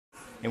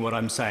in what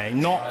I'm saying,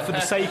 not for the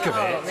sake of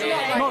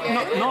it,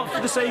 not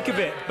for the sake of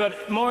it,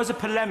 but more as a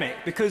polemic,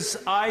 because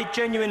I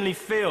genuinely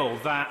feel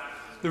that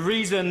the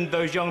reason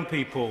those young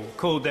people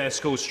called their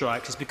school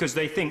strikes is because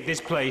they think this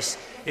place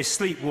is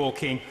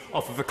sleepwalking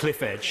off of a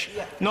cliff edge.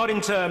 Not in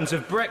terms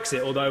of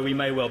Brexit, although we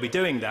may well be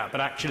doing that, but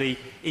actually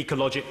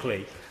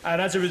ecologically. And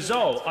as a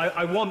result,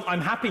 I'm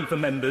happy for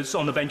members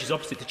on the benches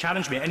opposite to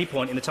challenge me at any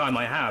point in the time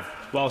I have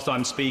whilst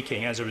I'm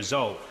speaking as a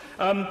result.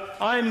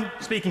 I'm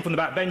speaking from the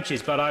back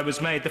benches, but I was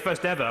made the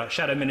first ever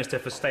Shadow Minister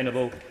for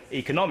Sustainable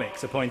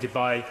Economics, appointed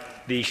by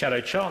the Shadow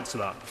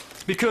Chancellor,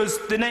 because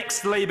the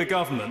next Labour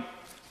government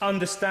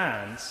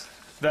understands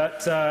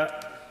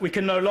that we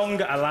can no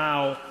longer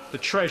allow the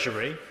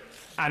Treasury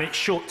and its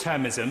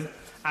short-termism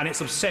and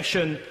its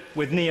obsession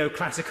with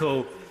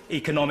neoclassical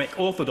economic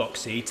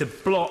orthodoxy to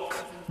block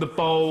the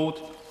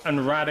bold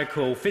and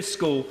radical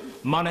fiscal,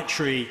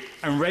 monetary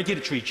and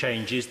regulatory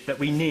changes that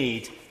we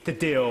need to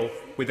deal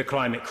with the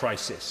climate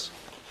crisis.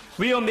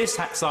 We on this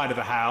side of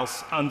the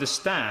House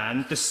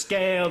understand the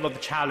scale of the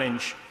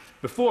challenge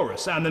before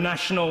us and the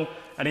national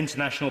and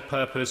international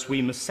purpose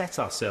we must set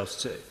ourselves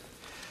to.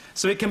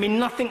 So it can be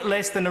nothing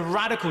less than a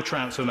radical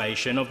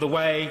transformation of the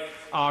way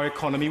our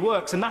economy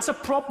works. And that's a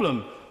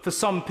problem for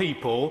some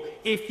people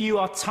if you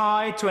are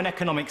tied to an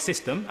economic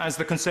system, as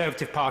the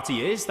Conservative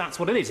Party is. That's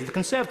what it is. It's the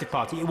Conservative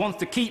Party. It wants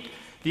to keep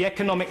the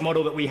economic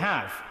model that we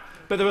have.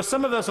 But there are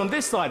some of us on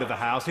this side of the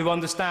House who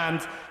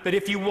understand that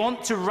if you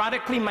want to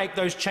radically make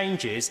those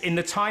changes in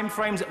the time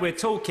frames that we're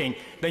talking,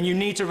 then you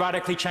need to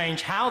radically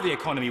change how the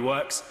economy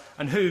works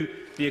and who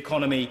the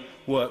economy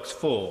works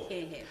for.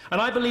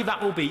 And I believe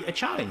that will be a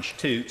challenge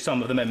to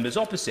some of the members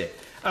opposite.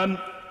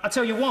 I'll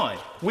tell you why.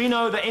 We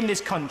know that in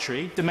this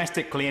country,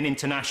 domestically and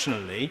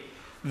internationally,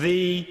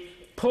 the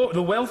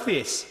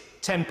wealthiest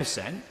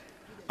 10%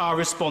 are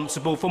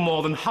responsible for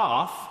more than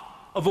half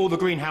of all the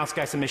greenhouse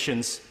gas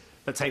emissions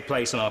that take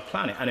place on our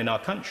planet and in our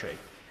country.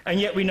 And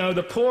yet we know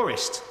the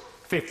poorest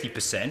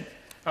 50%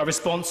 are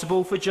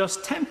responsible for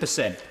just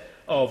 10%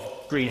 of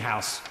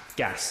greenhouse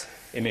gas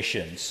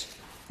emissions.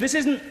 This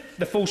isn't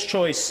the false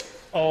choice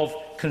of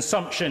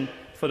consumption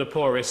for the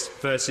poorest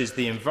versus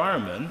the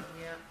environment.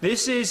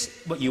 This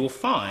is what you will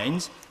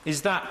find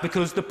is that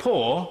because the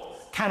poor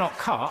cannot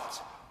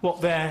cut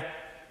what they're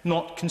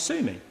not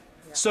consuming.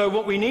 So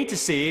what we need to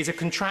see is a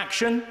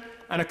contraction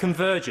and a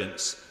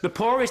convergence. The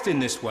poorest in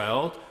this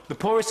world, the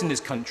poorest in this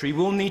country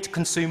will need to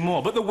consume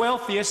more, but the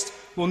wealthiest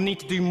will need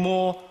to do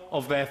more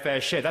of their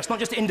fair share. That's not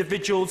just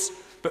individuals,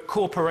 but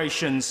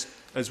corporations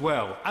as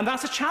well. And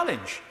that's a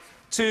challenge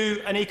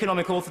to an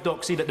economic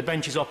orthodoxy that the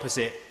benches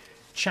opposite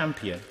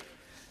champion.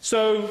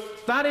 So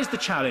that is the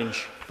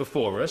challenge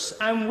before us,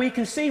 and we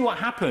can see what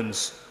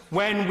happens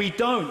when we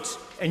don't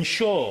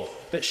ensure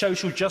that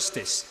social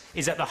justice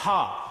is at the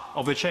heart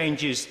of the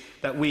changes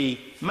that we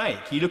make.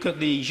 You look at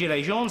the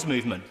Gilets Jaunes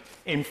movement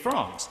in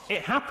France.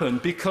 It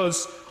happened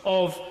because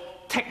of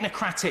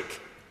technocratic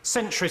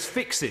centrist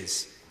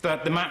fixes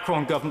that the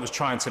Macron government was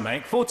trying to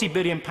make, £40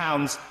 billion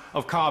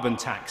of carbon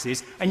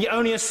taxes, and yet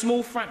only a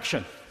small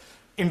fraction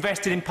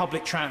invested in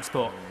public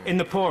transport, in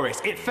the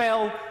poorest. It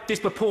fell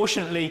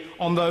disproportionately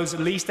on those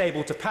least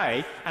able to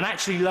pay and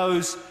actually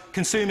those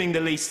consuming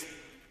the least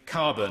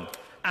carbon.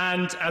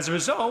 And as a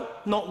result,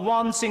 not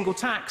one single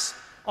tax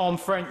on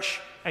French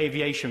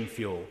aviation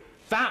fuel.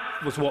 That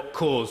was what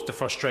caused the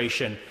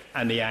frustration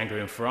and the anger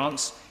in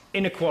France,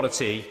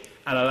 inequality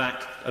and a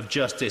lack of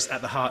justice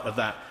at the heart of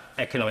that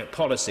economic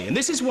policy. And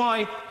this is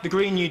why the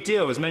Green New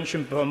Deal, as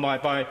mentioned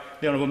by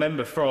the honourable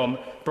member from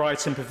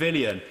Brighton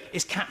Pavilion,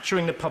 is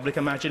capturing the public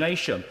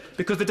imagination,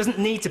 because there doesn't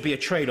need to be a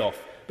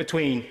trade-off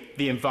between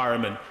the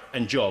environment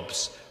and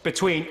jobs,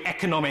 between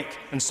economic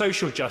and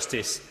social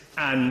justice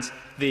and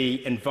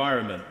the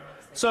environment.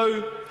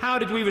 So how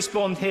did we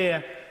respond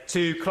here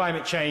to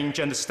climate change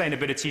and the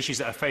sustainability issues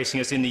that are facing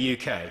us in the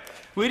UK?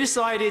 We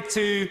decided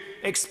to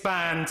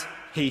expand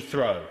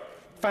Heathrow.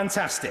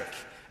 Fantastic.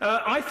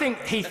 I think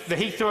the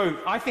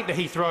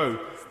Heathrow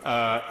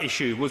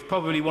issue was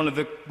probably one of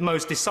the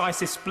most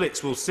decisive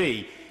splits we'll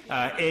see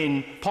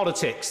in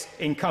politics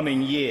in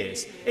coming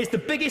years. It's the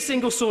biggest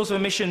single source of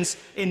emissions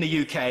in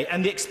the UK,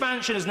 and the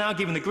expansion has now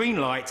given the green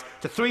light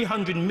to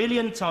 300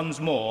 million tonnes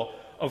more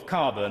of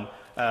carbon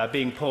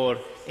being poured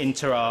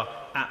into our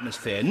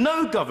atmosphere.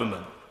 No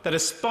government that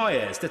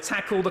aspires to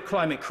tackle the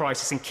climate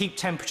crisis and keep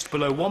temperatures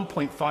below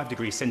 1.5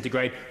 degrees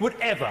centigrade would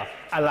ever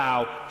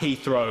allow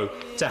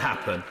Heathrow to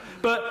happen.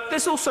 But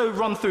let's also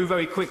run through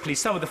very quickly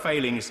some of the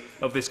failings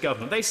of this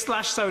government. They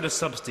slashed solar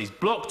subsidies,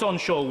 blocked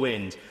onshore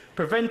wind,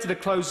 prevented a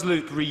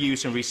closed-loop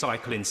reuse and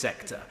recycling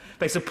sector.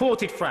 They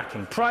supported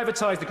fracking,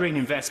 privatised the Green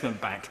Investment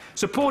Bank,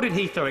 supported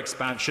Heathrow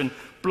expansion,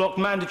 blocked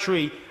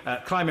mandatory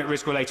climate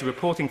risk-related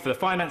reporting for the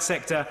finance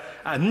sector,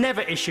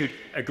 never issued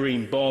a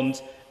green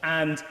bond,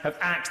 and have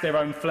axed their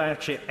own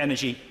flagship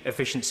energy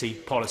efficiency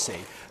policy.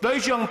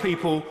 Those young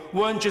people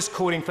weren't just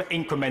calling for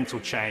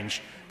incremental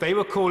change. They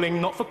were calling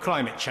not for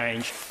climate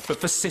change, but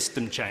for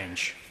system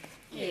change.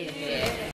 Yeah.